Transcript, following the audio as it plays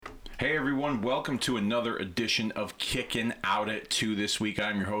Hey everyone, welcome to another edition of Kickin' Out at 2 this week.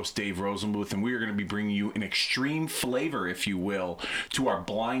 I'm your host, Dave Rosenbluth, and we are going to be bringing you an extreme flavor, if you will, to our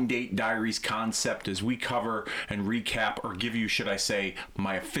Blind Date Diaries concept as we cover and recap, or give you, should I say,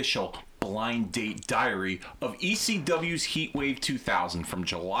 my official blind date diary of ECW's Heatwave 2000 from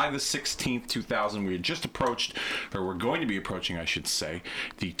July the 16th, 2000. We had just approached, or we're going to be approaching, I should say,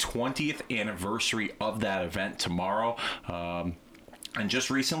 the 20th anniversary of that event tomorrow. And just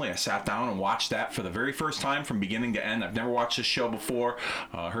recently, I sat down and watched that for the very first time from beginning to end. I've never watched this show before,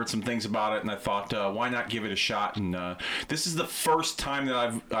 heard some things about it, and I thought, why not give it a shot? And this is the first time that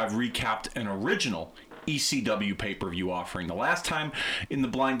I've recapped an original ECW pay-per-view offering. The last time in the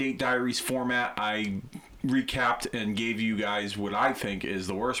Blind Date Diaries format, I recapped and gave you guys what I think is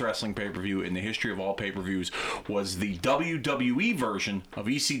the worst wrestling pay-per-view in the history of all pay-per-views, was the WWE version of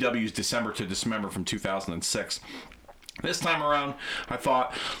ECW's December to Dismember from 2006. This time around, I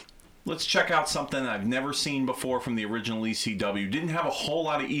thought, let's check out something I've never seen before from the original ECW. Didn't have a whole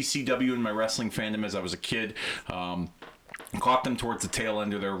lot of ECW in my wrestling fandom as I was a kid. Caught them towards the tail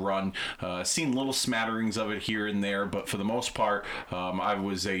end of their run. Seen little smatterings of it here and there, but for the most part, I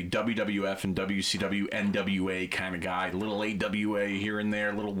was a WWF and WCW NWA kind of guy. Little AWA here and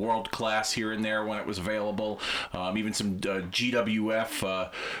there, little World Class here and there when it was available. Even some GWF,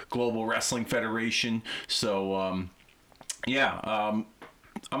 Global Wrestling Federation. So,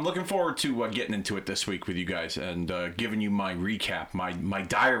 I'm looking forward to getting into it this week with you guys and giving you my recap, my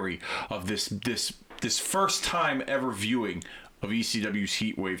diary of this first time ever viewing of ECW's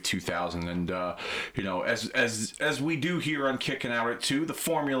Heatwave 2000. And as we do here on Kicking Out at 2, the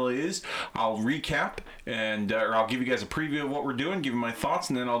formula is I'll recap and or I'll give you guys a preview of what we're doing, give you my thoughts,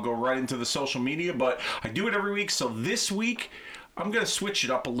 and then I'll go right into the social media. But I do it every week, so this week I'm going to switch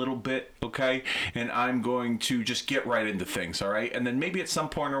it up a little bit, okay? And I'm going to just get right into things, all right? And then maybe at some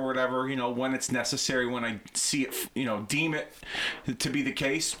point or whatever, when it's necessary, when I see it, deem it to be the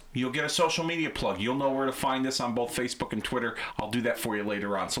case, you'll get a social media plug. You'll know where to find us on both Facebook and Twitter. I'll do that for you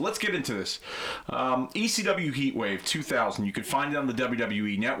later on. So let's get into this. ECW Heatwave 2000. You can find it on the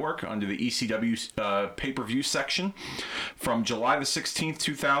WWE Network under the ECW pay-per-view section. From July the 16th,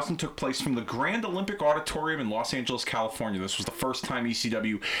 2000, took place from the Grand Olympic Auditorium in Los Angeles, California. This was the first time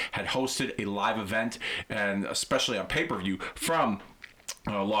ECW had hosted a live event, and especially on pay-per-view, from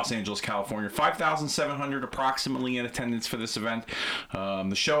Los Angeles, California. 5,700 approximately in attendance for this event.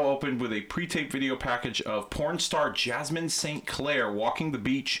 The show opened with a pre-tape video package of porn star Jasmine St. Clair walking the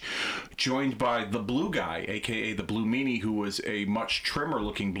beach, joined by the Blue Guy, aka the Blue Meanie, who was a much trimmer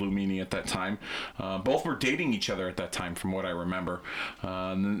looking Blue Meanie at that time. Both were dating each other at that time, from what I remember. The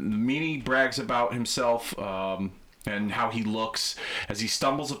Meanie brags about himself and how he looks as he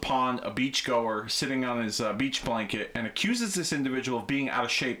stumbles upon a beachgoer sitting on his beach blanket and accuses this individual of being out of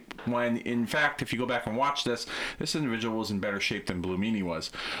shape, when in fact, if you go back and watch this individual was in better shape than Blue Meanie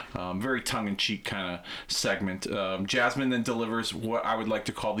was. Very tongue-in-cheek kind of segment. Jasmine then delivers what I would like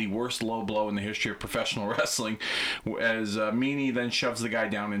to call the worst low blow in the history of professional wrestling, as Meanie then shoves the guy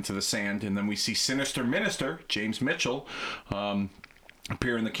down into the sand, and then we see Sinister Minister, James Mitchell,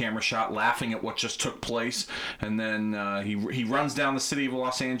 appear in the camera shot, laughing at what just took place, and then he runs down the city of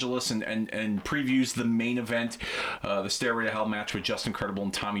Los Angeles and previews the main event, the Stairway to Hell match with Justin Credible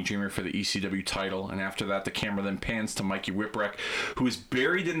and Tommy Dreamer for the ECW title. And after that, the camera then pans to Mikey Whipwreck, who is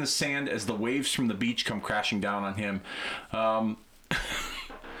buried in the sand as the waves from the beach come crashing down on him.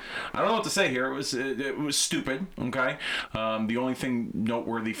 I don't know what to say here. It was stupid, okay? The only thing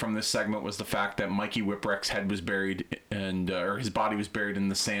noteworthy from this segment was the fact that Mikey Whipwreck's head was buried, or his body was buried in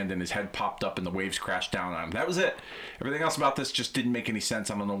the sand, and his head popped up and the waves crashed down on him. That was it. Everything else about this just didn't make any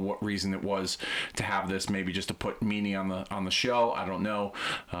sense. I don't know what reason it was to have this. Maybe just to put Meanie on the show. I don't know.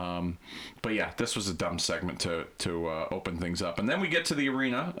 But yeah, this was a dumb segment to open things up. And then we get to the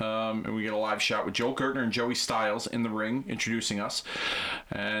arena, and we get a live shot with Joel Gertner and Joey Styles in the ring introducing us.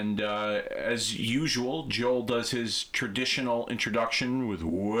 And as usual, Joel does his traditional introduction with,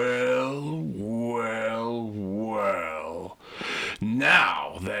 well,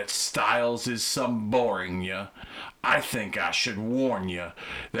 now that Styles is some boring ya, I think I should warn ya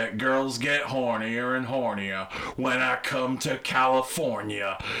that girls get hornier and hornier when I come to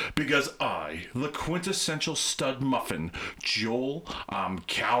California, because I, the quintessential stud muffin, Joel, I'm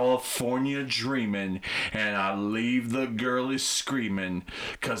California dreamin', and I leave the girlies screamin',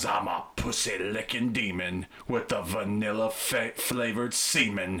 'cause I'm a pussy licking demon with the vanilla flavored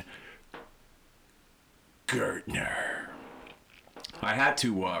semen. Gertner. I had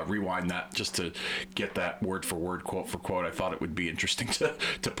to rewind that just to get that word for word, quote for quote. I thought it would be interesting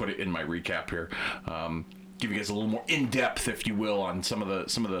to put it in my recap here. give you guys a little more in depth, if you will, on some of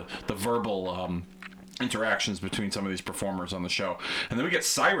the verbal interactions between some of these performers on the show. And then we get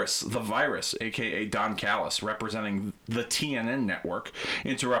Cyrus the Virus, aka Don Callis, representing the TNN network,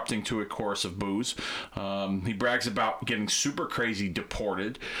 interrupting to a chorus of boos. He brags about getting super crazy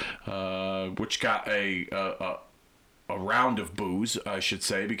deported, which got a round of boos, I should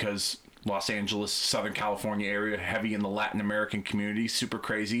say, because Los Angeles, Southern California area, heavy in the Latin American community, super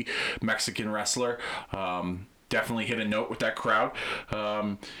crazy Mexican wrestler. Definitely hit a note with that crowd.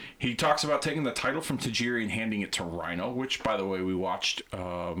 He talks about taking the title from Tajiri and handing it to Rhino, which, by the way, we watched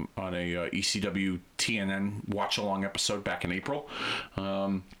on a ECW TNN watch-along episode back in April.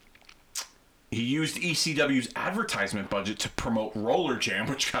 He used ECW's advertisement budget to promote Roller Jam,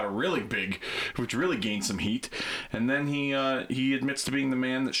 which really gained some heat. And then he admits to being the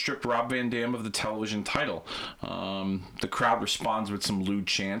man that stripped Rob Van Dam of the television title. The crowd responds with some lewd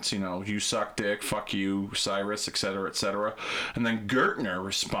chants, you suck dick, fuck you, Cyrus, etc., etc. And then Gertner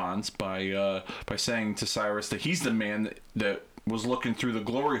responds by saying to Cyrus that he's the man that was looking through the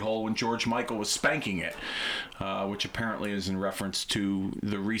glory hole when George Michael was spanking it, which apparently is in reference to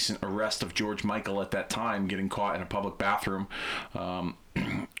the recent arrest of George Michael at that time, getting caught in a public bathroom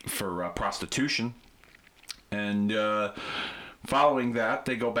for prostitution. And following that,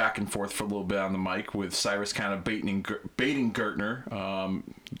 they go back and forth for a little bit on the mic, with Cyrus kind of baiting Gertner,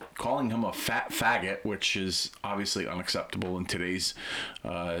 calling him a fat faggot, which is obviously unacceptable in today's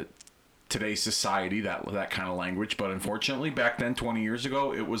society, that kind of language. But unfortunately, back then, 20 years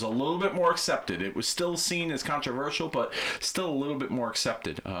ago, it was a little bit more accepted. It was still seen as controversial, but still a little bit more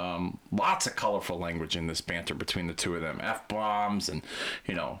accepted. Lots of colorful language in this banter between the two of them. F-bombs and,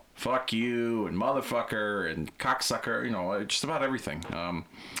 fuck you and motherfucker and cocksucker, just about everything.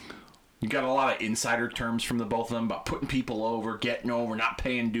 You got a lot of insider terms from the both of them about putting people over, getting over, not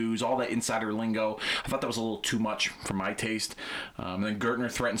paying dues, all that insider lingo. I thought that was a little too much for my taste. Then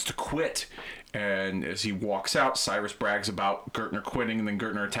Gertner threatens to quit, and as he walks out, Cyrus brags about Gertner quitting, and then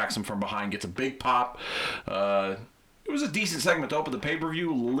Gertner attacks him from behind, gets a big pop. It was a decent segment to open the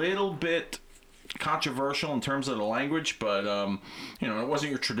pay-per-view, a little bit controversial in terms of the language, but it wasn't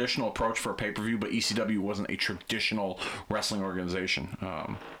your traditional approach for a pay-per-view, but ECW wasn't a traditional wrestling organization.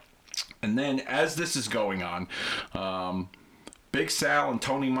 And then, as this is going on, Big Sal and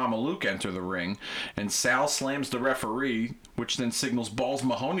Tony Mamaluke enter the ring, and Sal slams the referee, which then signals Balls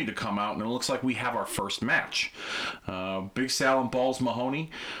Mahoney to come out, and it looks like we have our first match. Big Sal and Balls Mahoney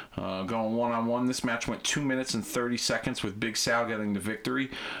going one-on-one. This match went 2 minutes and 30 seconds, with Big Sal getting the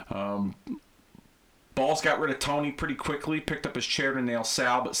victory. Balls got rid of Tony pretty quickly, picked up his chair to nail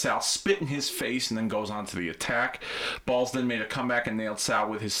Sal, but Sal spit in his face and then goes on to the attack. Balls then made a comeback and nailed Sal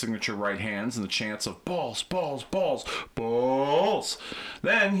with his signature right hands and the chants of balls, balls, balls, balls.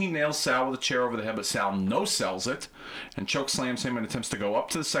 Then he nails Sal with a chair over the head, but Sal no-sells it and choke slams him and attempts to go up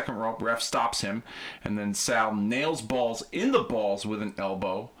to the second rope. Ref stops him, and then Sal nails Balls in the balls with an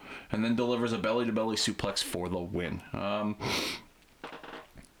elbow and then delivers a belly-to-belly suplex for the win.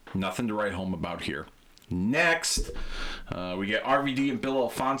 Nothing to write home about here. Next, we get RVD and Bill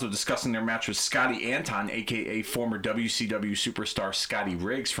Alfonso discussing their match with Scotty Anton, a.k.a. former WCW superstar Scotty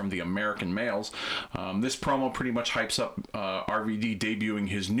Riggs from the American Males. This promo pretty much hypes up RVD debuting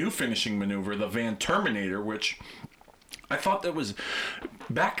his new finishing maneuver, the Van Terminator, which I thought that was,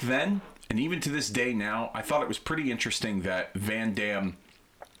 back then, and even to this day now, I thought it was pretty interesting that Van Dam...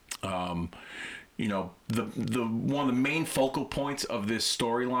 the one of the main focal points of this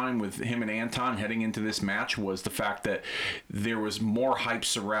storyline with him and Anton heading into this match was the fact that there was more hype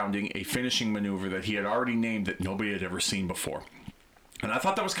surrounding a finishing maneuver that he had already named that nobody had ever seen before. And I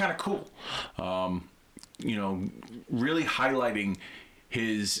thought that was kind of cool. Really highlighting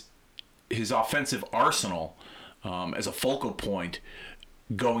his offensive arsenal as a focal point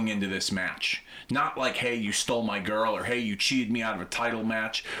going into this match. Not like, hey, you stole my girl, or hey, you cheated me out of a title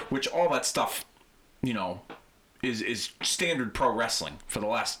match, which all that stuff, is standard pro wrestling for the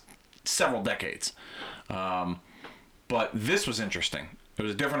last several decades. But this was interesting. It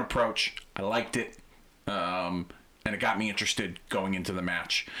was a different approach. I liked it. And it got me interested going into the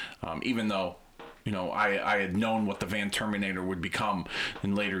match. Even though, I had known what the Van Terminator would become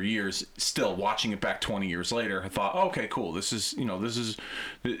in later years. Still, watching it back 20 years later, I thought, oh, okay, cool. It's going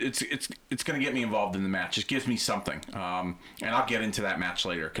to get me involved in the match. It gives me something. And I'll get into that match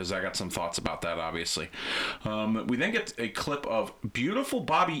later because I got some thoughts about that, obviously. We then get a clip of beautiful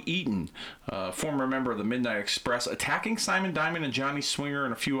Bobby Eaton, former member of the Midnight Express, attacking Simon Diamond and Johnny Swinger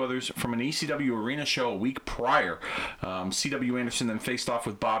and a few others from an ECW arena show a week prior. C.W. Anderson then faced off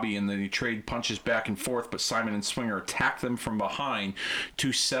with Bobby, and then he traded punches back back and forth, but Simon and Swinger attacked them from behind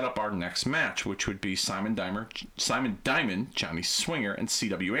to set up our next match, which would be Simon Diamond, Johnny Swinger, and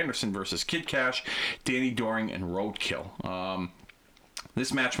C.W. Anderson versus Kid Cash, Danny Doring, and Roadkill.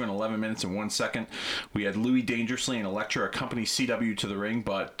 This match went 11 minutes and 1 second. We had Louis Dangerously and Elektra accompany CW to the ring,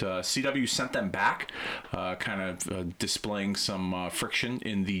 but CW sent them back, displaying some friction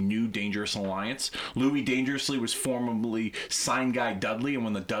in the new Dangerous Alliance. Louis Dangerously was formerly Sign Guy Dudley, and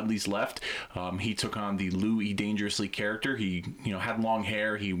when the Dudleys left, he took on the Louis Dangerously character. He, had long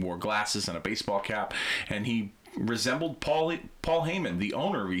hair, he wore glasses and a baseball cap, and he resembled Paul Heyman, the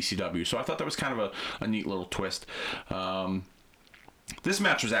owner of ECW. So I thought that was kind of a neat little twist. This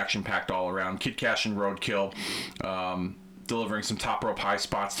match was action-packed all around. Kid Cash and Roadkill delivering some top rope high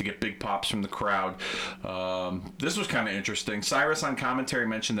spots to get big pops from the crowd. This was kind of interesting. Cyrus on commentary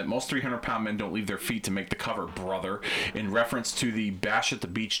mentioned that most 300-pound men don't leave their feet to make the cover, brother, in reference to the Bash at the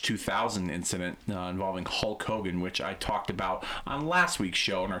Beach 2000 incident involving Hulk Hogan, which I talked about on last week's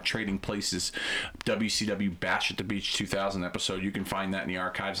show in our Trading Places WCW Bash at the Beach 2000 episode. You can find that in the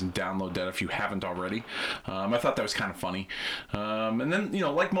archives and download that if you haven't already. I thought that was kind of funny. And then,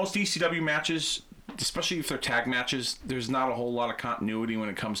 like most ECW matches, especially if they're tag matches, there's not a whole lot of continuity when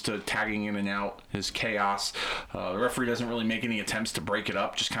it comes to tagging in and out. There's chaos. The referee doesn't really make any attempts to break it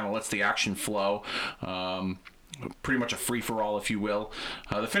up, just kind of lets the action flow. Pretty much a free-for-all, if you will.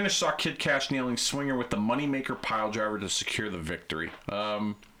 The finish saw Kid Cash nailing Swinger with the Moneymaker Piledriver to secure the victory.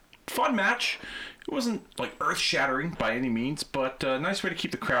 Fun match. It wasn't like earth-shattering by any means, but a nice way to keep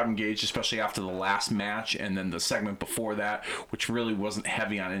the crowd engaged, especially after the last match and then the segment before that, which really wasn't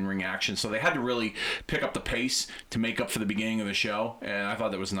heavy on in-ring action. So they had to really pick up the pace to make up for the beginning of the show, and I thought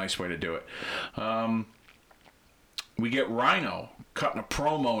that was a nice way to do it. We get Rhino cutting a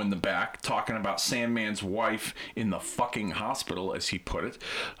promo in the back, talking about Sandman's wife in the fucking hospital, as he put it.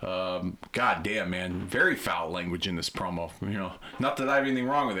 God damn, man. Very foul language in this promo. Not that I have anything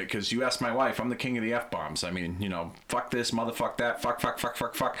wrong with it, because you ask my wife, I'm the king of the F-bombs. I mean, fuck this, motherfuck that,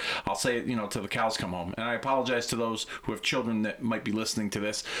 fuck. I'll say it, till the cows come home. And I apologize to those who have children that might be listening to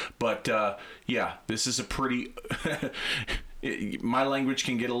this. But, yeah, this is a pretty... my language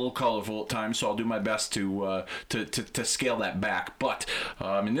can get a little colorful at times, so I'll do my best to scale that back. But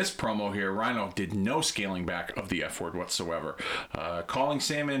in this promo here, Rhino did no scaling back of the F word whatsoever, calling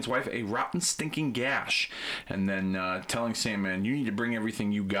Sandman's wife a rotten, stinking gash, and then telling Sandman, "You need to bring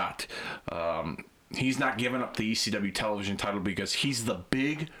everything you got." He's not giving up the ECW television title because he's the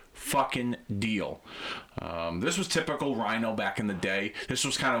big fucking deal. This was typical Rhino back in the day. This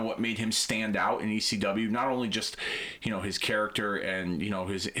was kind of what made him stand out in ECW. Not only just, his character and,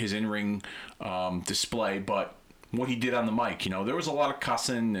 his in-ring display, but what he did on the mic. There was a lot of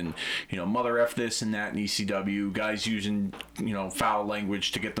cussing and, mother F this and that in ECW. Guys using, foul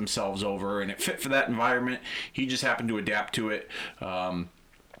language to get themselves over. And it fit for that environment. He just happened to adapt to it.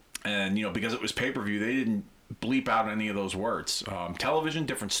 And, because it was pay-per-view, they didn't bleep out any of those words. Television,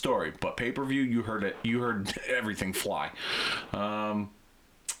 different story, but pay-per-view, you heard it. You heard everything fly.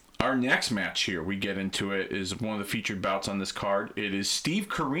 Our next match here, we get into it, is one of the featured bouts on this card. It is Steve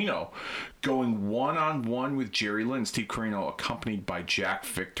Corino going one-on-one with Jerry Lynn. Steve Corino accompanied by Jack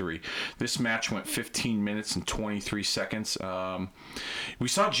Victory. This match went 15 minutes and 23 seconds. We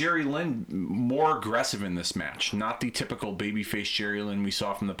saw Jerry Lynn more aggressive in this match. Not the typical babyface Jerry Lynn we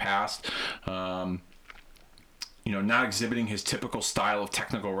saw from the past. Not exhibiting his typical style of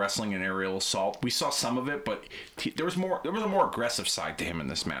technical wrestling and aerial assault. We saw some of it, but there was a more aggressive side to him in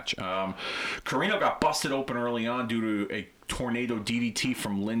this match. Corino got busted open early on due to a tornado DDT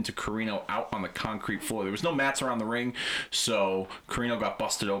from Lynn to Corino out on the concrete floor. There was no mats around the ring, so Corino got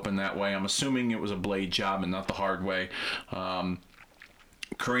busted open that way. I'm assuming it was a blade job and not the hard way.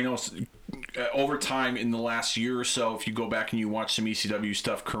 Corino's over time in the last year or so, if you go back and you watch some ECW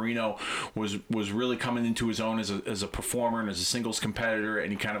stuff, Corino was really coming into his own as a performer and as a singles competitor,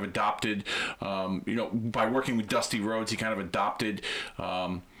 and he kind of adopted, by working with Dusty Rhodes, he kind of adopted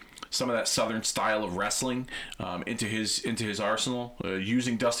some of that Southern style of wrestling into his arsenal,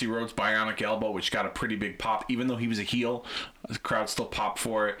 using Dusty Rhodes' bionic elbow, which got a pretty big pop, even though he was a heel. The crowd still popped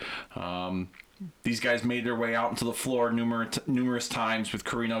for it. These guys made their way out into the floor numerous times with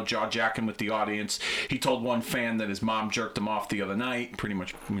Corino jaw-jacking with the audience. He told one fan that his mom jerked him off the other night. Pretty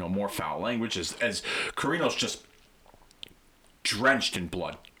much, more foul language as Corino's just drenched in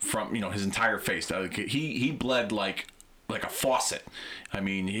blood from, his entire face. He bled like a faucet. I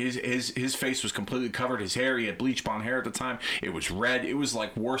mean, his face was completely covered. His hair, he had bleach blonde hair at the time. It was red. It was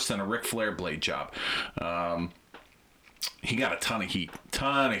like worse than a Ric Flair blade job. He got a ton of heat,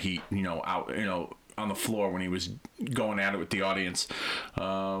 out, on the floor when he was going at it with the audience.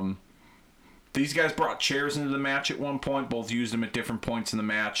 These guys brought chairs into the match at one point. Both used them at different points in the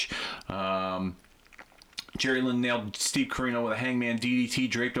match. Jerry Lynn nailed Steve Corino with a hangman DDT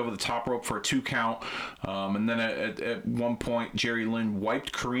draped over the top rope for a 2 count. And then at one point, Jerry Lynn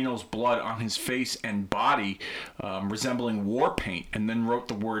wiped Corino's blood on his face and body, resembling war paint, and then wrote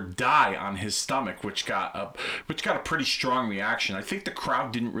the word "die" on his stomach, which got a pretty strong reaction. I think the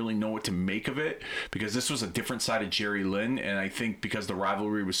crowd didn't really know what to make of it because this was a different side of Jerry Lynn, and I think because the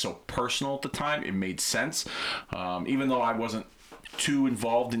rivalry was so personal at the time, it made sense. Even though I wasn't too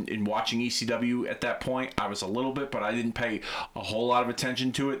involved in watching ECW at that point. I was a little bit, but I didn't pay a whole lot of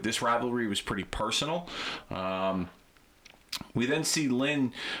attention to it. This rivalry was pretty personal. We then see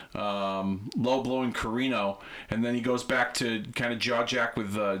Lynn low-blowing Corino, and then he goes back to kind of jaw jack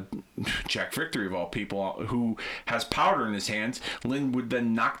with Jack Victory, of all people, who has powder in his hands. Lynn would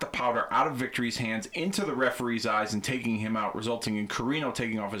then knock the powder out of Victory's hands into the referee's eyes and taking him out, resulting in Corino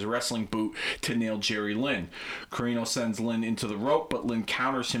taking off his wrestling boot to nail Jerry Lynn. Corino sends Lynn into the rope, but Lynn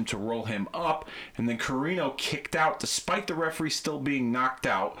counters him to roll him up, and then Corino kicked out despite the referee still being knocked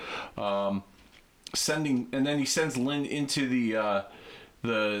out. And then he sends Lynn into the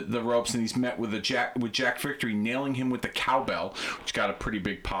ropes, and he's met with Jack Victory nailing him with the cowbell, which got a pretty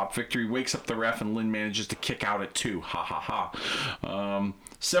big pop. Victory wakes up the ref, and Lynn manages to kick out at 2. Ha ha ha.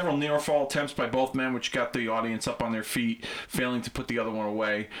 Several near fall attempts by both men, which got the audience up on their feet, failing to put the other one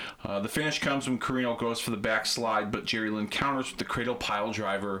away. The finish comes when Corino goes for the backslide, but Jerry Lynn counters with the cradle pile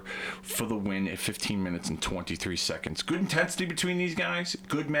driver for the win at 15 minutes and 23 seconds. Good intensity between these guys.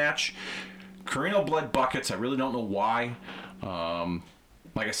 Good match. Corino bled buckets. I really don't know why.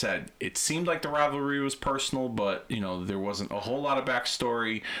 Like I said, it seemed like the rivalry was personal, but there wasn't a whole lot of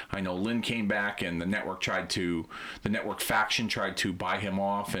backstory. I know Lynn came back, and the network faction tried to buy him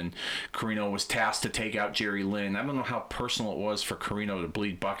off, and Corino was tasked to take out Jerry Lynn. I don't know how personal it was for Corino to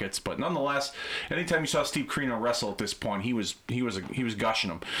bleed buckets, but nonetheless, anytime you saw Steve Corino wrestle at this point, he was gushing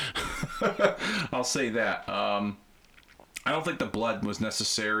him. I'll say that. I don't think the blood was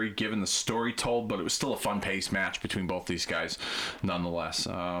necessary given the story told, but it was still a fun-paced match between both these guys nonetheless.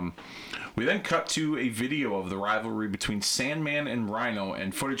 We then cut to a video of the rivalry between Sandman and Rhino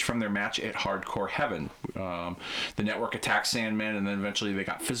and footage from their match at Hardcore Heaven. The network attacked Sandman, and then eventually they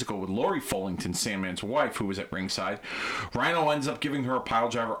got physical with Lori Fullington, Sandman's wife, who was at ringside. Rhino ends up giving her a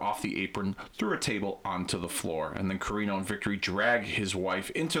piledriver off the apron through a table onto the floor, and then Corino and Victory drag his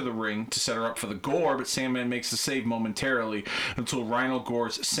wife into the ring to set her up for the gore, but Sandman makes the save momentarily until Rhino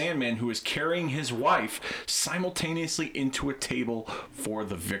gores Sandman, who is carrying his wife, simultaneously into a table for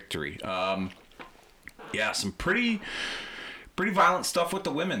the victory. Some pretty violent stuff with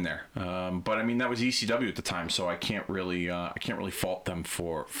the women there. But I mean, that was ECW at the time, so I can't really fault them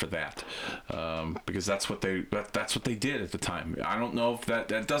for that, because that's what they did at the time. I don't know if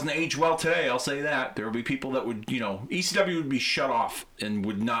that doesn't age well today. I'll say that there will be people that would, ECW would be shut off and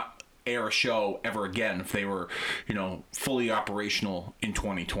would not air a show ever again if they were, fully operational in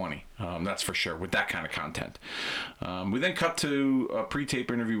 2020. That's for sure, with that kind of content. We then cut to a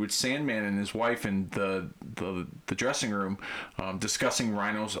pre-tape interview with Sandman and his wife in the dressing room, discussing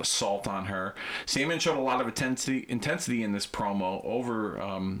Rhino's assault on her. Sandman showed a lot of intensity in this promo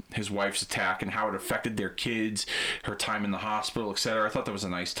over his wife's attack and how it affected their kids, her time in the hospital, etc. I thought that was a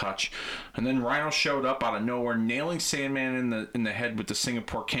nice touch. And then Rhino showed up out of nowhere, nailing Sandman in the head with the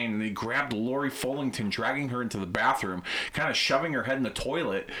Singapore cane, and they grabbed Lori Fullington, dragging her into the bathroom, kind of shoving her head in the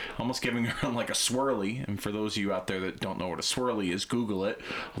toilet, almost giving her like a swirly. And for those of you out there that don't know what a swirly is, Google it.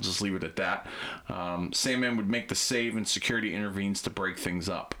 I'll just leave it at that. Sandman would make the save, and security intervenes to break things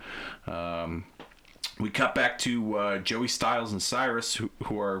up. We cut back to Joey Styles and Cyrus,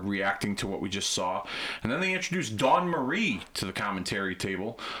 who are reacting to what we just saw, and then they introduce Dawn Marie to the commentary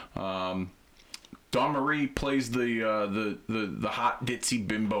table. Dawn Marie plays the hot ditzy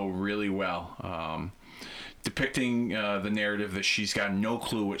bimbo really well, depicting the narrative that she's got no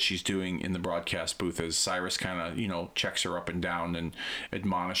clue what she's doing in the broadcast booth, as Cyrus kind of checks her up and down and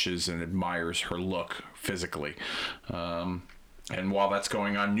admonishes and admires her look physically. And while that's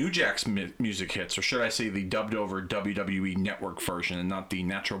going on, New Jack's music hits, or should I say the dubbed over WWE Network version and not the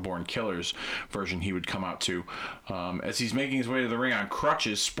Natural Born Killers version he would come out to, as he's making his way to the ring on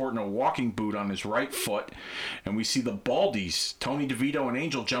crutches, sporting a walking boot on his right foot. And we see the Baldies, Tony DeVito and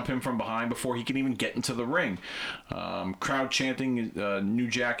Angel, jump him from behind before he can even get into the ring. Crowd chanting New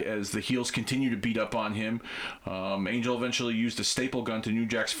Jack as the heels continue to beat up on him. Angel eventually used a staple gun to New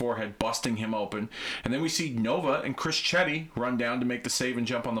Jack's forehead, busting him open. And then we see Nova and Chris Chetty run down to make the save and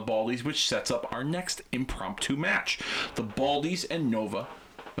jump on the Baldies, which sets up our next impromptu match. The Baldies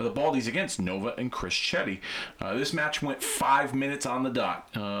against Nova and Chris Chetty. This match went 5 minutes on the dot.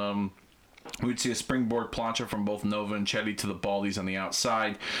 We would see a springboard plancha from both Nova and Chetty to the Baldies on the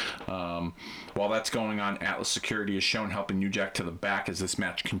outside. While that's going on, Atlas Security is shown helping New Jack to the back as this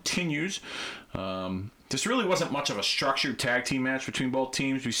match continues. This really wasn't much of a structured tag team match between both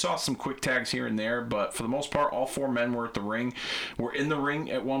teams. We saw some quick tags here and there, but for the most part, all four men were in the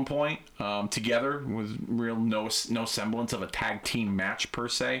ring at one point together with real no semblance of a tag team match per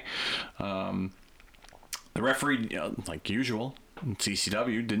se. The referee, like usual,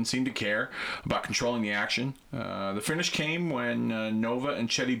 CCW didn't seem to care about controlling the action. The finish came when Nova and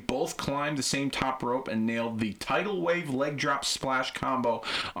Chetty both climbed the same top rope and nailed the tidal wave leg drop splash combo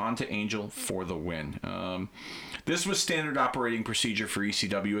onto Angel for the win. This was standard operating procedure for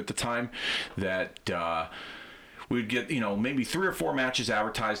ECW at the time, that we'd get, maybe 3 or 4 matches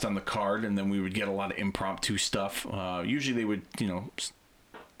advertised on the card, and then we would get a lot of impromptu stuff. Usually they would,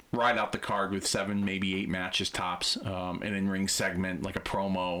 ride out the card with 7, maybe 8 matches tops, an in-ring segment, like a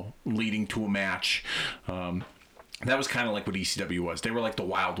promo leading to a match. That was kind of like what ECW was. They were like the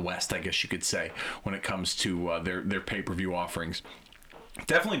Wild West, I guess you could say, when it comes to their pay-per-view offerings.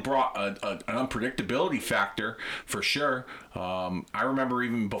 Definitely brought an unpredictability factor for sure. I remember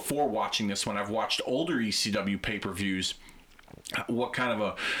even before watching this, when I've watched older ECW pay-per-views, what kind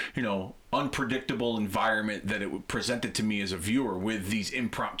of a unpredictable environment that it presented to me as a viewer, with these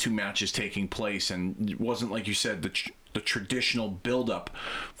impromptu matches taking place, and it wasn't, like you said, the traditional build-up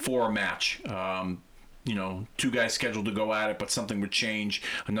for a match. 2 guys scheduled to go at it, but something would change.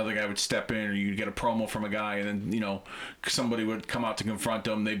 Another guy would step in, or you'd get a promo from a guy, and then, somebody would come out to confront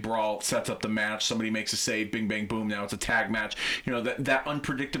them. They brawl, sets up the match. Somebody makes a save, bing, bang, boom. Now it's a tag match. That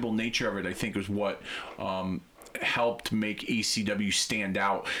unpredictable nature of it, I think, is what helped make ECW stand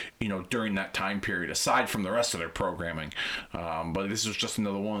out, during that time period, aside from the rest of their programming. But this was just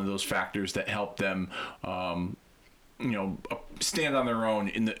another one of those factors that helped them, stand on their own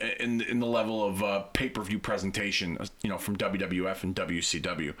in the level of pay-per-view presentation, from WWF and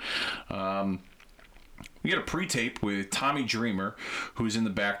WCW. We get a pre-tape with Tommy Dreamer, who's in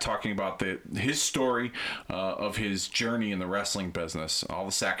the back talking about his story of his journey in the wrestling business, all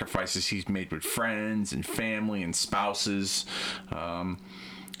the sacrifices he's made with friends and family and spouses.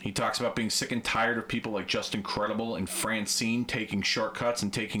 He talks about being sick and tired of people like Justin Credible and Francine taking shortcuts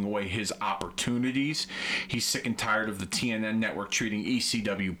and taking away his opportunities. He's sick and tired of the TNN network treating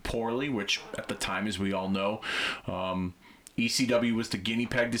ECW poorly, which at the time, as we all know, ECW was the guinea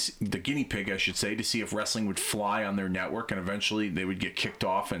pig, to see if wrestling would fly on their network, and eventually they would get kicked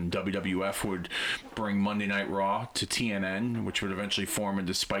off, and WWF would bring Monday Night Raw to TNN, which would eventually form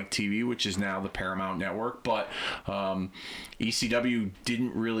into Spike TV, which is now the Paramount Network. But ECW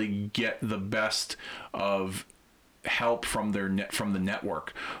didn't really get the best of help from the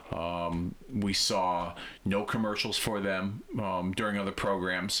network. We saw no commercials for them during other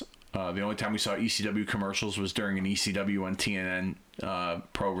programs. The only time we saw ECW commercials was during an ECW on TNN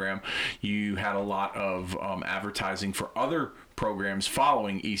program. You had a lot of advertising for other programs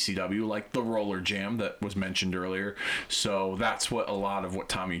following ECW, like the Roller Jam that was mentioned earlier. So that's what a lot of what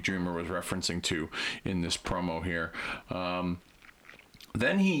Tommy Dreamer was referencing to in this promo here.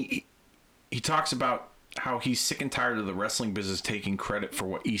 Then he talks about how he's sick and tired of the wrestling business taking credit for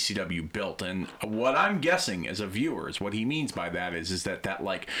what ECW built. And what I'm guessing as a viewer is what he means by that is that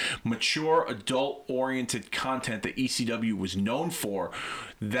like mature adult oriented content that ECW was known for,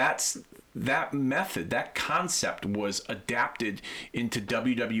 that method, that concept was adapted into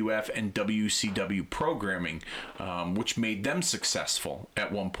WWF and WCW programming, which made them successful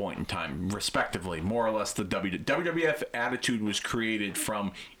at one point in time, respectively. More or less, the WWF attitude was created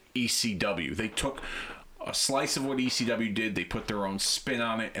from ECW. They took a slice of what ECW did, they put their own spin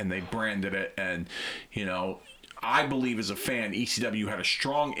on it, and they branded it. And, I believe as a fan, ECW had a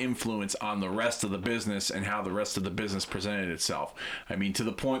strong influence on the rest of the business and how the rest of the business presented itself. I mean, to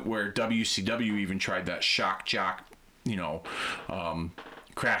the point where WCW even tried that shock jock,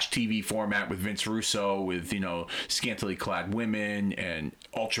 Crash TV format with Vince Russo, with scantily clad women and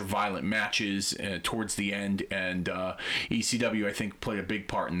ultra violent matches towards the end, and ECW I think played a big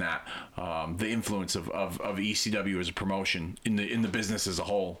part in that. The influence of ECW as a promotion in the business as a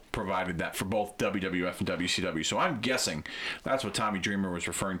whole provided that for both WWF and WCW. So I'm guessing that's what Tommy Dreamer was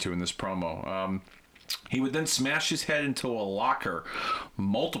referring to in this promo. He would then smash his head into a locker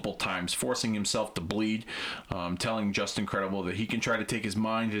multiple times, forcing himself to bleed, telling Justin Credible that he can try to take his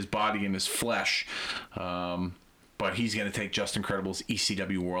mind, his body, and his flesh, but he's going to take Justin Credible's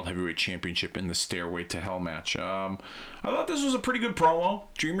ECW World Heavyweight Championship in the Stairway to Hell match. I thought this was a pretty good promo.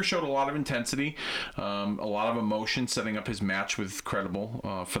 Dreamer showed a lot of intensity, a lot of emotion, setting up his match with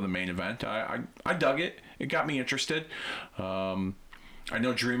Credible for the main event. I dug it. It got me interested. I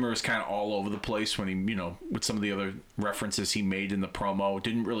know Dreamer was kind of all over the place when he, with some of the other references he made in the promo.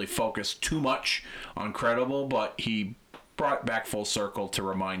 Didn't really focus too much on Credible, but he brought it back full circle to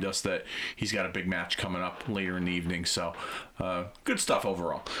remind us that he's got a big match coming up later in the evening. So, good stuff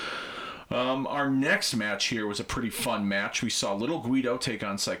overall. Our next match here was a pretty fun match. We saw Little Guido take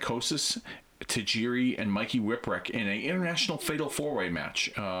on Psychosis, Tajiri, and Mikey Whipwreck in an international fatal four-way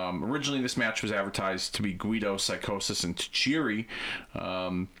match. Originally, this match was advertised to be Guido, Psychosis, and Tajiri.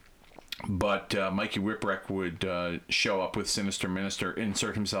 But Mikey Whipwreck would show up with Sinister Minister,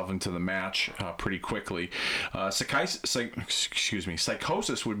 insert himself into the match pretty quickly. Psychosis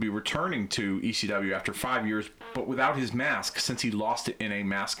would be returning to ECW after 5 years, but without his mask, since he lost it in a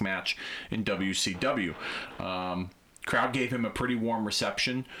mask match in WCW. Crowd gave him a pretty warm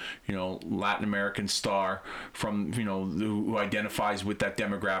reception. Latin American star from, who identifies with that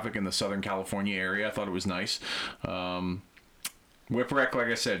demographic in the Southern California area. I thought it was nice. Whipwreck, like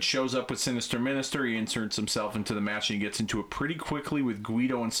I said, shows up with Sinister Minister. He inserts himself into the match, and he gets into it pretty quickly with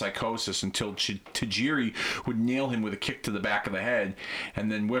Guido and Psychosis until Tajiri would nail him with a kick to the back of the head. And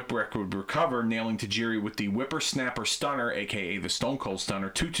then Whipwreck would recover, nailing Tajiri with the Whippersnapper Stunner, a.k.a. the Stone Cold Stunner,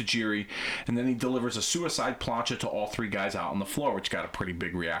 to Tajiri. And then he delivers a suicide plancha to all three guys out on the floor, which got a pretty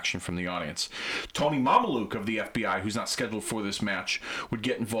big reaction from the audience. Tony Mamaluke of the FBI, who's not scheduled for this match, would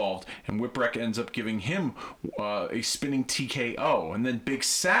get involved, and Whipwreck ends up giving him a spinning TKO. And then Big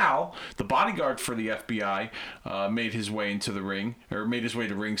Sal, the bodyguard for the FBI, made his way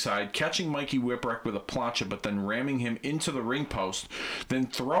to ringside, catching Mikey Whipwreck with a plancha, but then ramming him into the ring post, then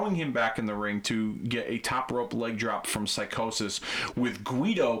throwing him back in the ring to get a top rope leg drop from Psychosis, with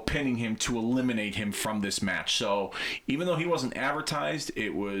Guido pinning him to eliminate him from this match. So even though he wasn't advertised,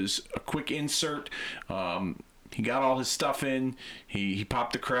 it was a quick insert. He got all his stuff in, he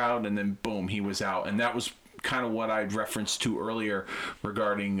popped the crowd, and then boom, he was out. And that was kind of what I'd referenced to earlier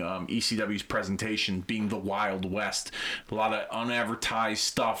regarding ECW's presentation being the Wild West. A lot of unadvertised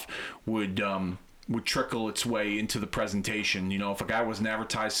stuff would trickle its way into the presentation. If a guy wasn't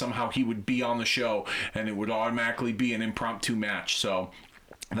advertised, somehow he would be on the show, and it would automatically be an impromptu match. So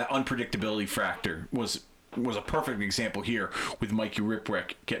that unpredictability factor was a perfect example here with Mikey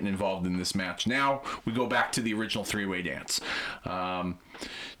Whipwreck getting involved in this match. Now we go back to the original three-way dance.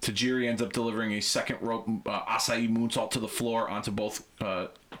 Tajiri ends up delivering a second rope Asai moonsault to the floor onto both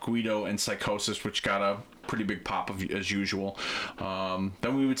Guido and Psychosis, which got a pretty big pop as usual.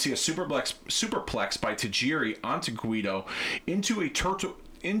 Then we would see a superplex by Tajiri onto Guido into a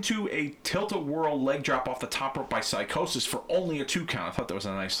tilt-a-whirl leg drop off the top rope by Psychosis for only a 2 count. I thought that was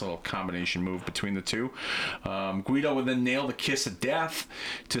a nice little combination move between the two. Guido would then nail the kiss of death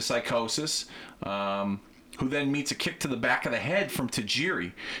to Psychosis, who then meets a kick to the back of the head from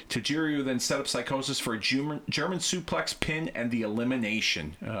Tajiri. Tajiri would then set up Psychosis for a German suplex pin and the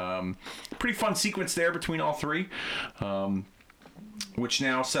elimination. Pretty fun sequence there between all three, which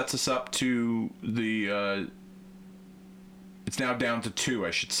now sets us up to the... it's now down to 2,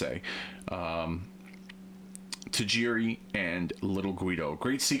 I should say. Tajiri and Little Guido.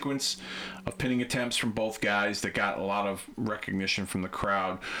 Great sequence of pinning attempts from both guys that got a lot of recognition from the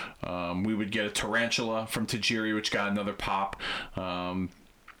crowd. We would get a tarantula from Tajiri, which got another pop.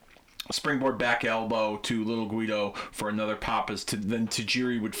 Springboard back elbow to Little Guido for another pop, then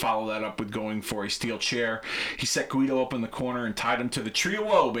Tajiri would follow that up with going for a steel chair. He set Guido up in the corner and tied him to the Trio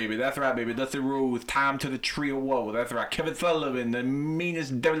Woe, baby. That's right, baby. That's the rule with time to the Trio Woe. That's right. Kevin Sullivan, the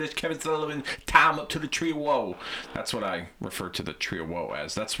meanest, devilish Kevin Sullivan, tie him up to the Trio Woe. That's what I refer to the Trio Woe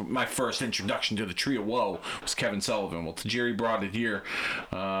as. That's my first introduction to the Trio Woe was Kevin Sullivan. Well, Tajiri brought it here.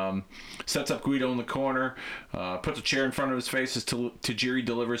 Sets up Guido in the corner, puts a chair in front of his face as Tajiri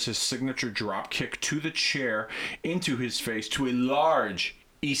delivers his signature drop kick to the chair into his face to a large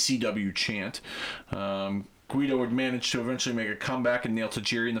ECW chant. Guido would manage to eventually make a comeback and nail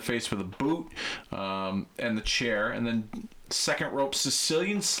Tajiri in the face with a boot and the chair, and then second rope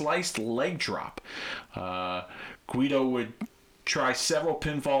Sicilian sliced leg drop. Guido would try several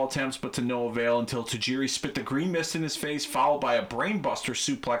pinfall attempts, but to no avail until Tajiri spit the green mist in his face, followed by a brainbuster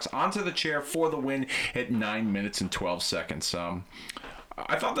suplex onto the chair for the win at 9 minutes and 12 seconds.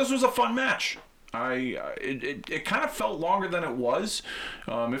 I thought this was a fun match. It kind of felt longer than it was.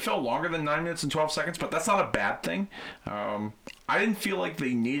 It felt longer than 9 minutes and 12 seconds, but that's not a bad thing. I didn't feel like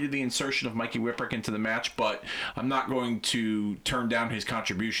they needed the insertion of Mikey Whipwreck into the match, but I'm not going to turn down his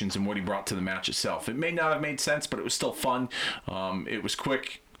contributions and what he brought to the match itself. It may not have made sense, but it was still fun. It was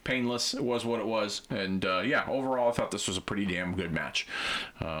quick, painless. It was what it was. And yeah, overall, I thought this was a pretty damn good match.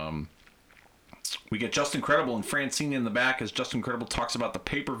 We get Justin Credible and Francine in the back as Justin Credible talks about the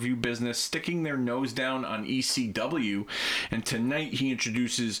pay-per-view business, sticking their nose down on ECW. And tonight he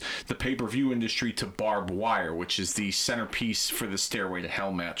introduces the pay-per-view industry to barbed wire, which is the centerpiece for the Stairway to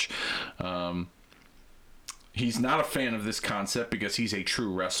Hell match. He's not a fan of this concept because he's a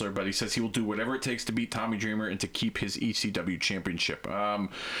true wrestler, but he says he will do whatever it takes to beat Tommy Dreamer and to keep his ECW championship.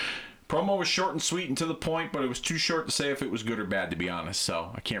 Promo was short and sweet and to the point, but it was too short to say if it was good or bad, to be honest.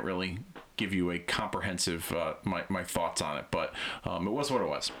 So I can't really give you a comprehensive my thoughts on it, but it was what it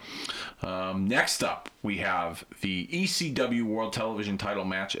was. Next up, we have the ECW World Television title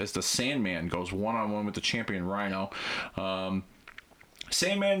match as the Sandman goes one-on-one with the champion Rhino.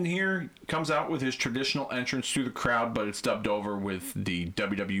 Sandman here comes out with his traditional entrance through the crowd, but it's dubbed over with the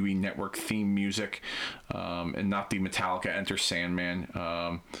WWE Network theme music, and not the Metallica Enter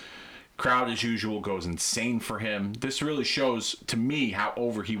Sandman. Crowd, as usual, goes insane for him. This really shows to me how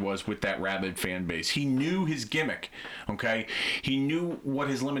over he was with that rabid fan base. He knew his gimmick, okay? He knew what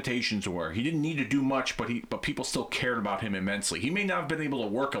his limitations were. He didn't need to do much, but people still cared about him immensely. He may not have been able to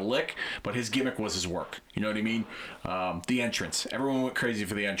work a lick, but his gimmick was his work. You know what I mean? The entrance. Everyone went crazy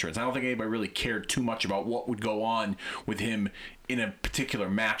for the entrance. I don't think anybody really cared too much about what would go on with him in a particular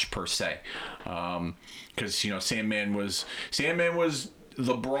match per se. Because, Sandman was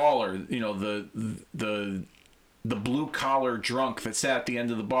the brawler, the blue collar drunk that sat at the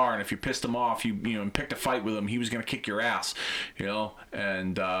end of the bar, and if you pissed him off, and picked a fight with him, he was going to kick your ass,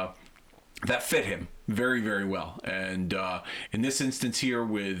 and that fit him very, very well. And in this instance here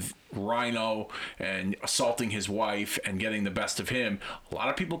with Rhino and assaulting his wife and getting the best of him, a lot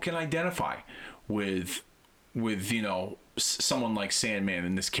of people can identify with someone like Sandman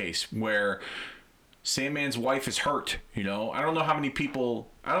in this case, where Sandman's wife is hurt. I don't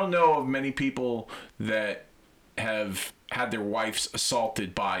know of many people that have had their wives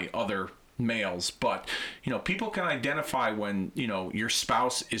assaulted by other males, but people can identify when your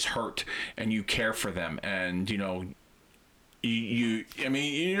spouse is hurt and you care for them, and you know what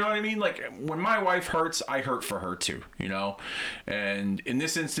I mean? Like, when my wife hurts, I hurt for her too, and in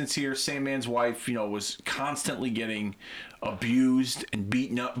this instance here, Sandman's wife was constantly getting abused and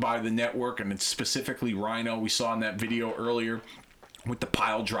beaten up by the network, and it's specifically Rhino. We saw in that video earlier with the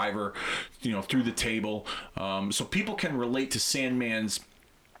pile driver through the table, so people can relate to Sandman's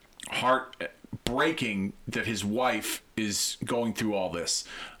heart breaking that his wife is going through all this.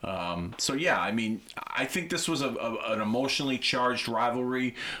 So yeah, I think this was an emotionally charged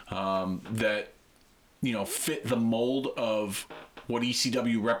rivalry that fit the mold of what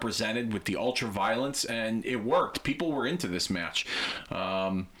ECW represented with the ultra violence, and it worked. People were into this match.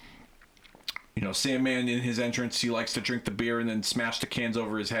 Sandman, in his entrance, he likes to drink the beer and then smash the cans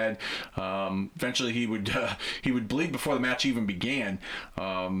over his head. Eventually, he would bleed before the match even began,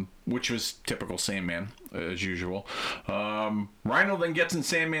 which was typical Sandman, as usual. Rhino then gets in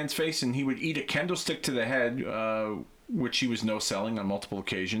Sandman's face, and he would eat a kendo stick to the head, which he was no-selling on multiple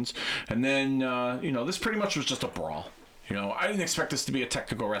occasions. And then, this pretty much was just a brawl. I didn't expect this to be a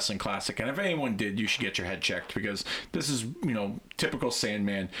technical wrestling classic, and if anyone did, you should get your head checked, because this is, typical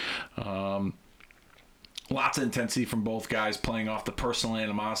Sandman. Lots of intensity from both guys, playing off the personal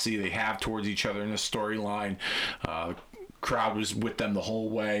animosity they have towards each other in this storyline. Crowd was with them the whole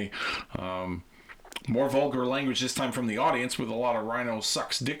way. More vulgar language this time from the audience, with a lot of Rhino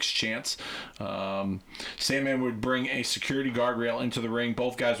sucks dicks chants. Sandman would bring a security guardrail into the ring.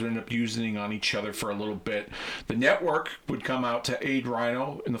 Both guys would end up using on each other for a little bit. The network would come out to aid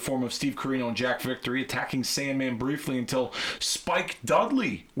Rhino in the form of Steve Corino and Jack Victory, attacking Sandman briefly until Spike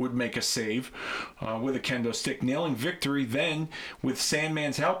Dudley would make a save with a kendo stick, nailing Victory. Then, with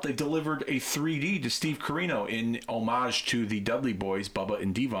Sandman's help, they delivered a 3D to Steve Corino in homage to the Dudley Boys, Bubba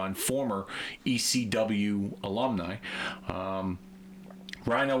and Devon, former ECW alumni.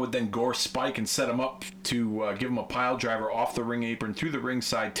 Rhino would then gore Spike and set him up to give him a pile driver off the ring apron through the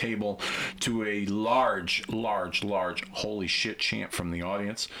ringside table to a large holy shit chant from the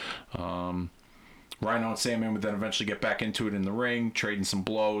audience. Rhino and Sandman would then eventually get back into it in the ring, trading some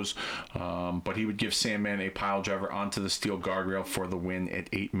blows, but he would give Sandman a pile driver onto the steel guardrail for the win at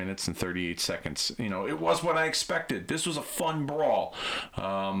 8 minutes and 38 seconds. It was what I expected. This was a fun brawl.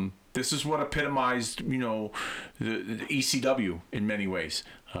 This is what epitomized, the ECW in many ways.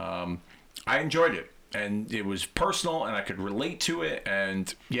 I enjoyed it, and it was personal, and I could relate to it,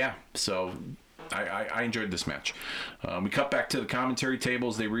 and yeah, so I enjoyed this match. We cut back to the commentary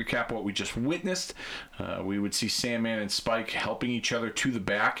tables. They recap what we just witnessed. We would see Sandman and Spike helping each other to the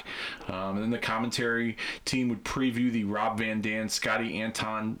back. And then the commentary team would preview the Rob Van Dam, Scotty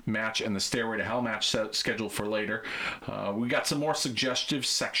Anton match and the Stairway to Hell match scheduled for later. We got some more suggestive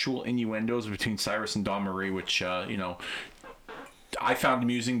sexual innuendos between Cyrus and Dawn Marie, which, I found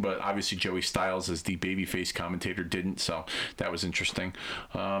amusing, but obviously Joey Styles as the babyface commentator didn't, so that was interesting.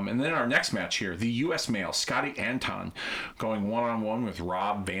 And then our next match here, the U.S. male, Scotty Anton, going one-on-one with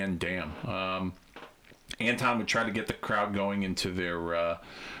Rob Van Dam. Anton would try to get the crowd going into their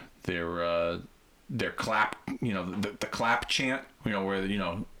clap, the clap chant, where,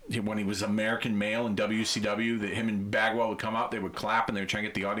 when he was American male in WCW, that him and Bagwell would come out, they would clap, and they would try and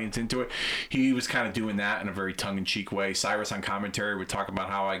get the audience into it. He was kind of doing that in a very tongue-in-cheek way. Cyrus on commentary would talk about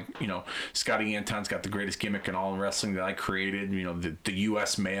how Scotty Anton's got the greatest gimmick in all in wrestling that I created. The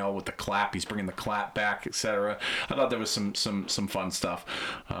U.S. male with the clap, he's bringing the clap back, etc. I thought there was some fun stuff.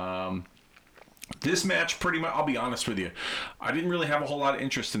 This match, pretty much, I'll be honest with you, I didn't really have a whole lot of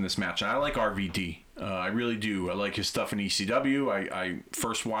interest in this match. And I like RVD. I really do. I like his stuff in ECW. I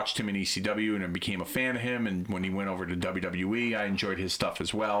first watched him in ECW and I became a fan of him. And when he went over to WWE, I enjoyed his stuff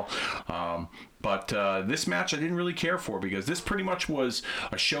as well. But this match I didn't really care for because this pretty much was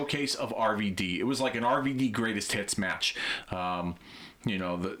a showcase of RVD. It was like an RVD greatest hits match. The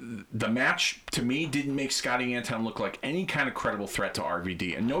match to me didn't make Scotty Anton look like any kind of credible threat to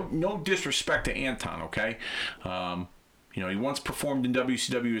RVD, and no disrespect to Anton, okay? He once performed in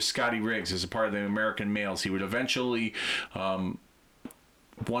WCW as Scotty Riggs as a part of the American Males. He would eventually,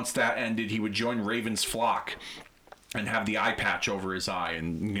 once that ended, he would join Raven's Flock and have the eye patch over his eye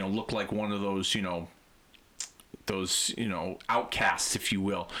and look like one of those outcasts, if you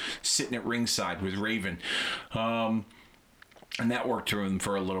will, sitting at ringside with Raven. And that worked for him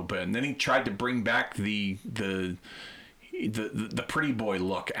for a little bit. And then he tried to bring back the pretty boy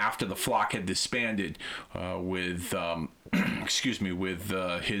look after the Flock had disbanded with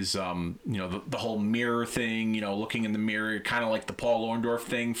his the whole mirror thing, looking in the mirror, kind of like the Paul Orndorff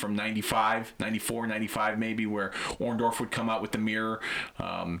thing from 94, 95 maybe, where Orndorff would come out with the mirror.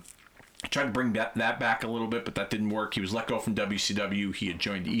 Tried to bring that back a little bit, but that didn't work. He was let go from WCW. He had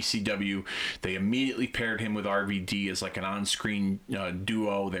joined ECW. They immediately paired him with RVD as like an on-screen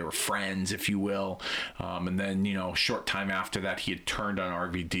duo. They were friends, if you will. And then, short time after that, he had turned on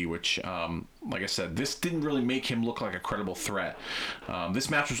RVD, which, like I said, this didn't really make him look like a credible threat.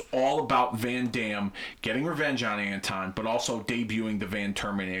 This match was all about Van Dam getting revenge on Anton, but also debuting the Van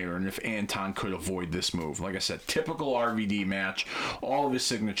Terminator, and if Anton could avoid this move. Like I said, typical RVD match, all of his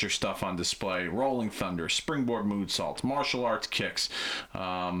signature stuff on display, Rolling Thunder, springboard moonsaults, martial arts kicks.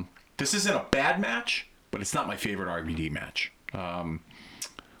 This isn't a bad match, but it's not my favorite RVD match.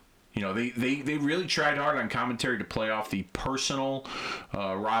 They really tried hard on commentary to play off the personal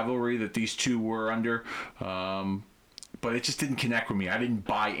rivalry that these two were under, but it just didn't connect with me. I didn't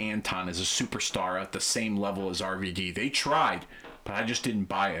buy Anton as a superstar at the same level as RVD. They tried, but I just didn't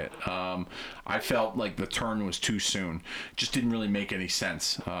buy it. I felt like the turn was too soon. It just didn't really make any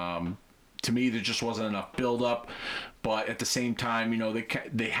sense. To me, there just wasn't enough build-up, but at the same time,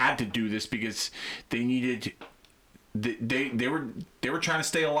 they had to do this because they needed... They were trying to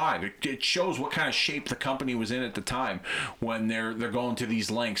stay alive. It shows what kind of shape the company was in at the time when they're going to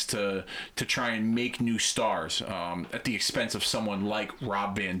these lengths to try and make new stars at the expense of someone like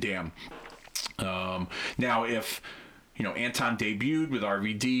Rob Van Dam. Now, if Anton debuted with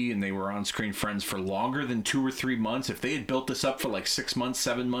RVD and they were on-screen friends for longer than 2 or 3 months, if they had built this up for like 6 months,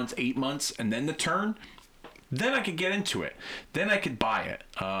 7 months, 8 months, and then the turn, then I could get into it. Then I could buy it.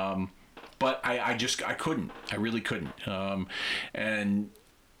 But I couldn't. I really couldn't. And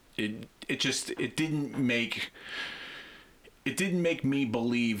it didn't make me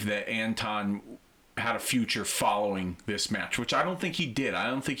believe that Anton had a future following this match, which I don't think he did. I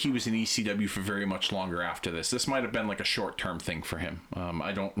don't think he was in ECW for very much longer after this. This might have been like a short-term thing for him.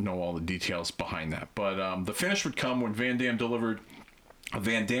 I don't know all the details behind that. But the finish would come when Van Dam delivered a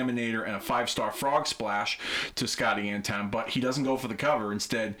Van Daminator and a 5-star frog splash to Scotty Anton, but he doesn't go for the cover.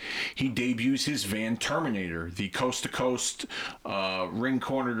 Instead, he debuts his Van Terminator, the coast-to-coast ring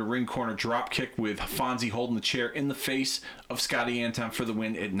corner-to-ring corner drop kick with Fonzie holding the chair in the face of Scotty Anton for the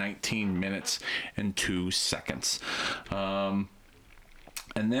win at 19 minutes and 2 seconds.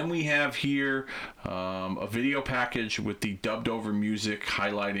 And then we have here a video package with the dubbed over music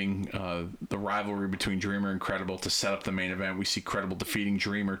highlighting the rivalry between Dreamer and Credible to set up the main event. We see Credible defeating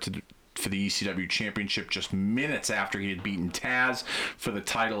Dreamer for the ECW Championship just minutes after he had beaten Taz for the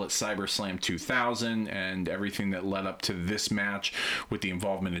title at CyberSlam 2000, and everything that led up to this match with the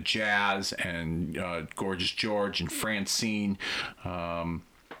involvement of Jazz and Gorgeous George and Francine.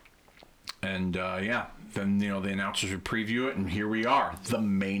 Then, the announcers would preview it, and here we are, the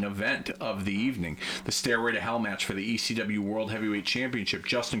main event of the evening. The Stairway to Hell match for the ECW World Heavyweight Championship.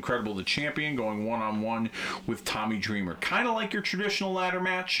 Justin Credible, the champion, going one-on-one with Tommy Dreamer. Kind of like your traditional ladder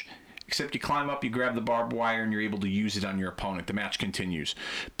match, except you climb up, you grab the barbed wire, and you're able to use it on your opponent. The match continues.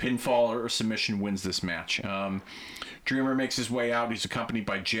 Pinfall or submission wins this match. Dreamer makes his way out. He's accompanied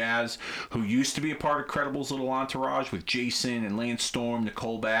by Jazz, who used to be a part of Credible's little entourage with Jason and Lance Storm,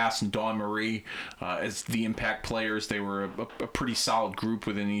 Nicole Bass, and Dawn Marie as the Impact players. They were a pretty solid group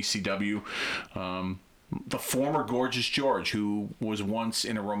within ECW. The former Gorgeous George, who was once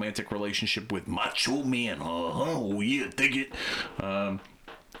in a romantic relationship with Macho Man. Oh, yeah, dig it.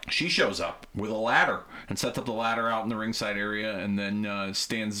 She shows up with a ladder and sets up the ladder out in the ringside area, and then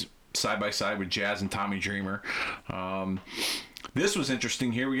stands side by side with Jazz and Tommy Dreamer. This was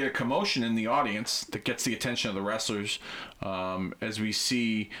interesting here. We get a commotion in the audience that gets the attention of the wrestlers as we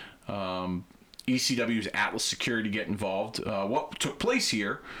see ECW's Atlas Security get involved. What took place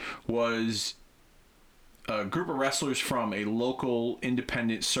here was a group of wrestlers from a local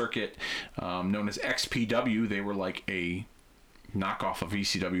independent circuit known as XPW. They were like a knockoff of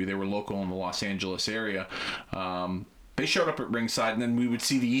ECW. They were local in the Los Angeles area. They showed up at ringside, and then we would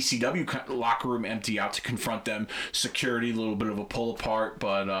see the ECW locker room empty out to confront them. Security, a little bit of a pull apart,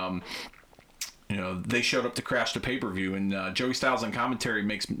 but they showed up to crash the pay-per-view, and Joey Styles on commentary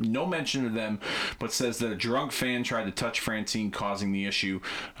makes no mention of them, but says that a drunk fan tried to touch Francine, causing the issue.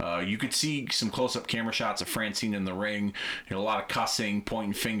 You could see some close-up camera shots of Francine in the ring. A lot of cussing,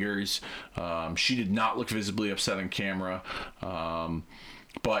 pointing fingers. She did not look visibly upset on camera.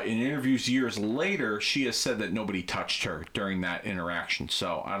 But in interviews years later, she has said that nobody touched her during that interaction.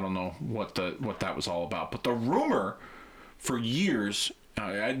 So I don't know what that was all about. But the rumor for years,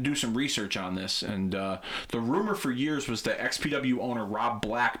 I had to do some research on this, and the rumor for years was that XPW owner Rob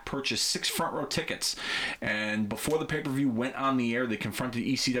Black purchased 6 front row tickets, and before the pay-per-view went on the air, they confronted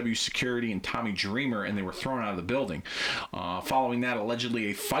ECW security and Tommy Dreamer, and they were thrown out of the building. Following that, allegedly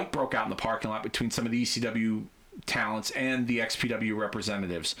a fight broke out in the parking lot between some of the ECW talents and the XPW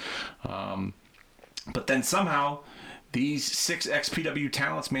representatives. But then somehow these 6 XPW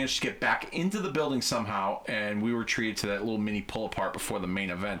talents managed to get back into the building somehow, and we were treated to that little mini pull apart before the main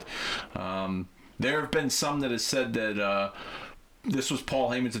event. There have been some that have said that this was Paul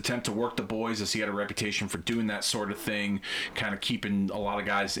Heyman's attempt to work the boys, as he had a reputation for doing that sort of thing, kind of keeping a lot of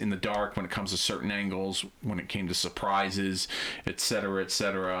guys in the dark when it comes to certain angles, when it came to surprises, etc.,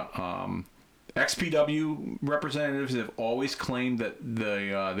 etc. XPW representatives have always claimed that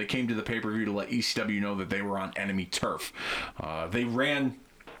they came to the pay-per-view to let ECW know that they were on enemy turf. XPW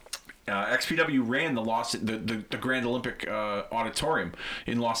ran the Grand Olympic Auditorium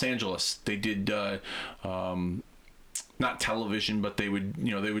in Los Angeles. They did not television, but they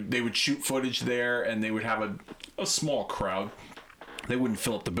would shoot footage there, and they would have a small crowd. They wouldn't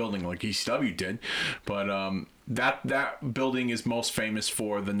fill up the building like ECW did, but that building is most famous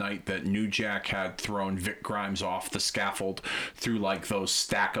for the night that New Jack had thrown Vic Grimes off the scaffold through like those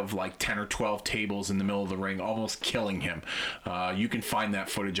stack of like 10 or 12 tables in the middle of the ring, almost killing him. You can find that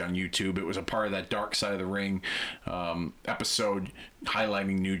footage on YouTube. It was a part of that Dark Side of the Ring episode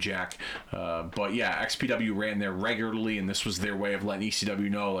highlighting New Jack. But yeah, XPW ran there regularly, and this was their way of letting ECW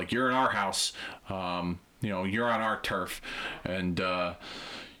know, like, you're in our house. You're on our turf. And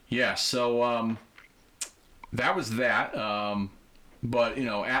so that was that. But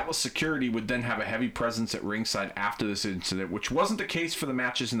Atlas Security would then have a heavy presence at ringside after this incident, which wasn't the case for the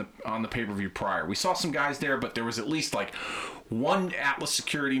matches on the pay-per-view prior. We saw some guys there, but there was at least like one Atlas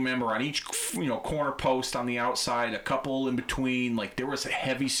Security member on each corner post on the outside, a couple in between. Like, there was a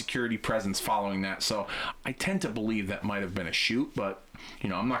heavy security presence following that. So I tend to believe that might have been a shoot, but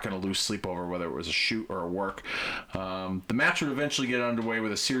I'm not going to lose sleep over whether it was a shoot or a work. The match would eventually get underway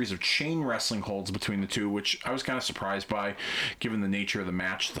with a series of chain wrestling holds between the two, which I was kind of surprised by, given the nature of the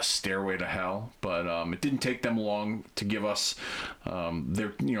match, the Stairway to Hell. But it didn't take them long to give us their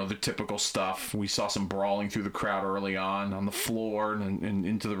typical stuff. We saw some brawling through the crowd early on the floor and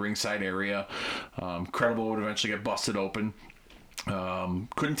into the ringside area. Credible would eventually get busted open.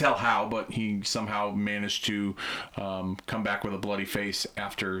 Couldn't tell how, but he somehow managed to come back with a bloody face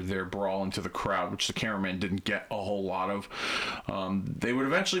after their brawl into the crowd, which the cameraman didn't get a whole lot of. They would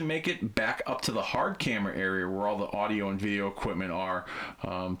eventually make it back up to the hard camera area where all the audio and video equipment are.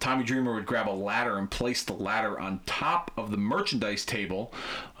 Tommy Dreamer would grab a ladder and place the ladder on top of the merchandise table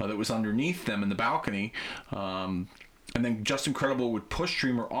that was underneath them in the balcony. And then Justin Credible would push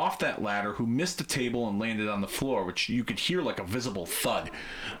Dreamer off that ladder, who missed the table and landed on the floor, which you could hear like a visible thud,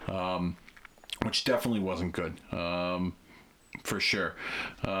 which definitely wasn't good, for sure.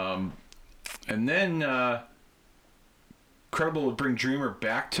 And then Credible would bring Dreamer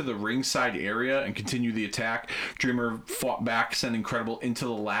back to the ringside area and continue the attack. Dreamer fought back, sending Credible into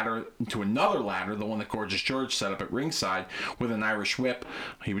the ladder, into another ladder, the one that Gorgeous George set up at ringside, with an Irish whip.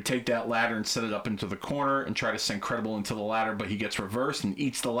 He would take that ladder and set it up into the corner and try to send Credible into the ladder, but he gets reversed and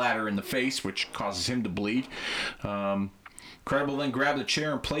eats the ladder in the face, which causes him to bleed. Credible then grabbed a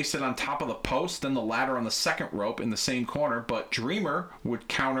chair and placed it on top of the post, then the ladder on the second rope in the same corner, but Dreamer would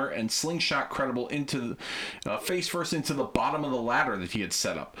counter and slingshot Credible into face first into the bottom of the ladder that he had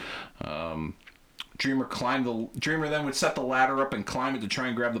set up. Dreamer then would set the ladder up and climb it to try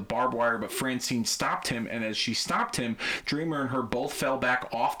and grab the barbed wire, but Francine stopped him, and as she stopped him, Dreamer and her both fell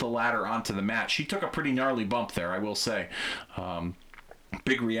back off the ladder onto the mat. She took a pretty gnarly bump there, I will say.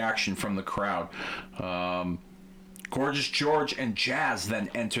 Big reaction from the crowd. Gorgeous George and Jazz then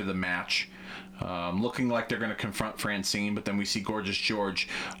enter the match, looking like they're going to confront Francine, but then we see Gorgeous George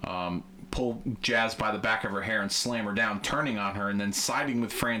pull Jazz by the back of her hair and slam her down, turning on her, and then siding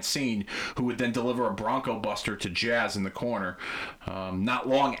with Francine, who would then deliver a Bronco Buster to Jazz in the corner. Not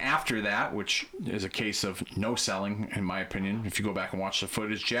long after that, which is a case of no selling, in my opinion, if you go back and watch the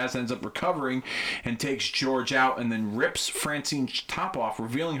footage, Jazz ends up recovering and takes George out and then rips Francine's top off,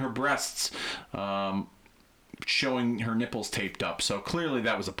 revealing her breasts, showing her nipples taped up. So clearly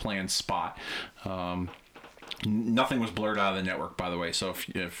that was a planned spot. Nothing was blurred out of the network, by the way. So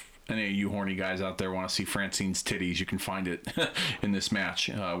if any of you horny guys out there want to see Francine's titties, you can find it in this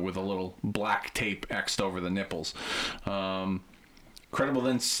match with a little black tape X'd over the nipples. Credible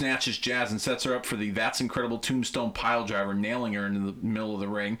then snatches Jazz and sets her up for the That's Incredible Tombstone Piledriver, nailing her into the middle of the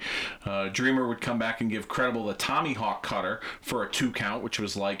ring. Dreamer would come back and give Credible the Tommy Hawk Cutter for a 2 count, which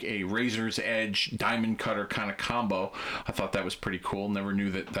was like a Razor's Edge Diamond Cutter kind of combo. I thought that was pretty cool. Never knew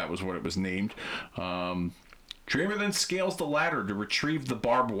that was what it was named. Dreamer then scales the ladder to retrieve the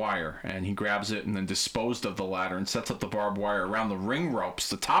barbed wire, and he grabs it and then disposed of the ladder and sets up the barbed wire around the ring ropes,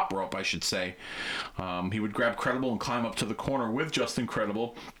 the top rope, I should say. He would grab Credible and climb up to the corner with Justin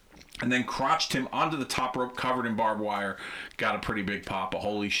Credible, and then crotched him onto the top rope covered in barbed wire. Got a pretty big pop, a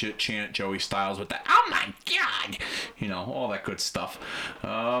holy shit chant, Joey Styles with the, oh my God, all that good stuff.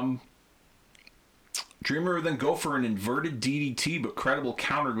 Dreamer would then go for an inverted DDT, but Credible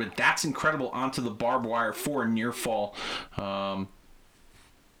countered with That's Incredible onto the barbed wire for a near fall.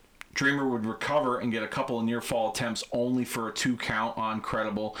 Dreamer would recover and get a couple of near fall attempts only for a 2 count on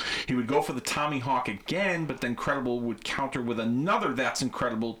Credible. He would go for the Tommy Hawk again, but then Credible would counter with another That's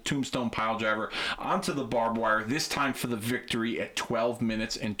Incredible Tombstone Piledriver onto the barbed wire, this time for the victory at 12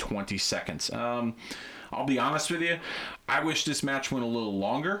 minutes and 20 seconds. I'll be honest with you, I wish this match went a little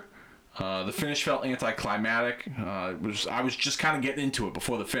longer. The finish felt anticlimactic. I was just kind of getting into it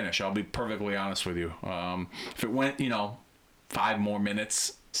before the finish. I'll be perfectly honest with you. If it went, 5 more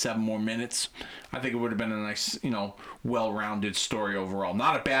minutes, 7 more minutes, I think it would have been a nice, well-rounded story overall.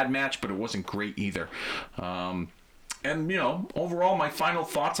 Not a bad match, but it wasn't great either. And, overall, my final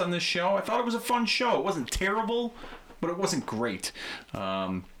thoughts on this show, I thought it was a fun show. It wasn't terrible, but it wasn't great.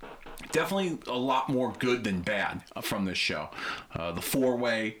 Definitely a lot more good than bad from this show. The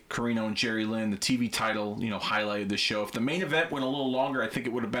 4-way, Corino and Jerry Lynn, the TV title, highlighted the show. If the main event went a little longer, I think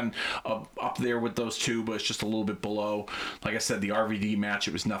it would have been up there with those two, but it's just a little bit below. Like I said, the RVD match,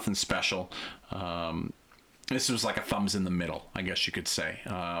 it was nothing special. This was like a thumbs in the middle, I guess you could say.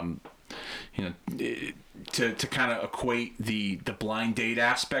 To kind of equate the blind date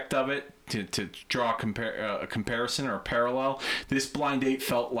aspect of it, to draw a comparison or a parallel, this blind date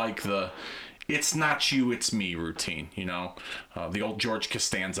felt like the it's not you, it's me routine, the old George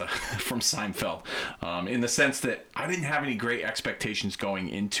Costanza from Seinfeld, in the sense that I didn't have any great expectations going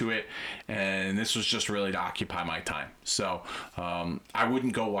into it, and this was just really to occupy my time. So I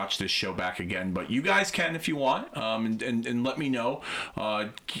wouldn't go watch this show back again, but you guys can if you want, and let me know.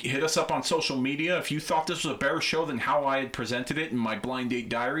 Hit us up on social media. If you thought this was a better show than how I had presented it in my blind date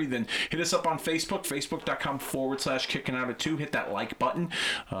diary, then hit us up on Facebook, facebook.com/kickingout at 2. Hit that like button.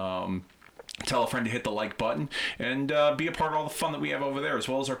 Tell a friend to hit the like button and be a part of all the fun that we have over there, as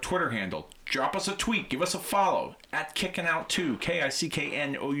well as our Twitter handle. Drop us a tweet. Give us a follow at KickinOut2,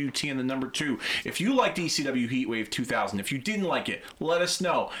 KICKNOUT and the number 2. If you liked ECW Heatwave 2000, if you didn't like it, let us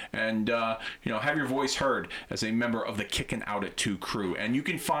know and have your voice heard as a member of the Kickin' Out at 2 crew. And you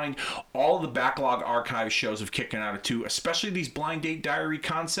can find all of the backlog archive shows of Kickin' Out at 2, especially these blind date diary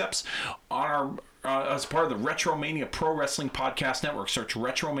concepts, on our as part of the Retromania Pro Wrestling Podcast Network. Search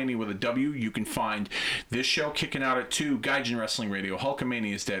Retromania with a W. You can find this show, Kicking Out at 2, Gaijin Wrestling Radio,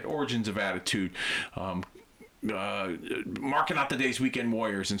 Hulkamania is Dead, Origins of Attitude, Marking Out the Days Weekend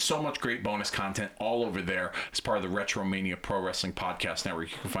Warriors, and so much great bonus content all over there as part of the Retromania Pro Wrestling Podcast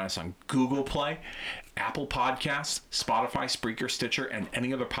Network. You can find us on Google Play, Apple Podcasts, Spotify, Spreaker, Stitcher, and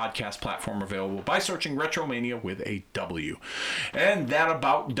any other podcast platform available by searching Retromania with a W. And that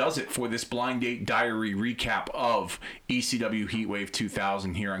about does it for this Blind Date Diary recap of ECW Heatwave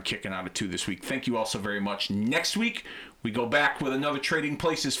 2000 here on Kicking Out at 2 this week. Thank you all so very much. Next week, we go back with another Trading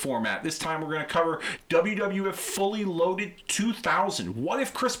Places format. This time we're going to cover WWF Fully Loaded 2000. What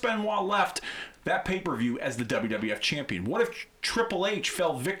if Chris Benoit left that pay-per-view as the WWF champion? What if Triple H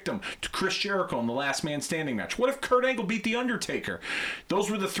fell victim to Chris Jericho in the Last Man Standing match? What if Kurt Angle beat The Undertaker? Those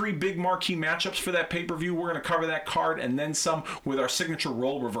were the 3 big marquee matchups for that pay-per-view. We're going to cover that card and then some with our signature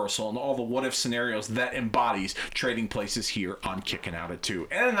role reversal and all the what-if scenarios that embodies Trading Places here on Kicking Out at 2.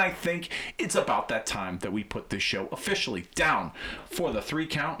 And I think it's about that time that we put this show officially down for the 3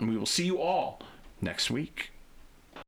 count, and we will see you all next week.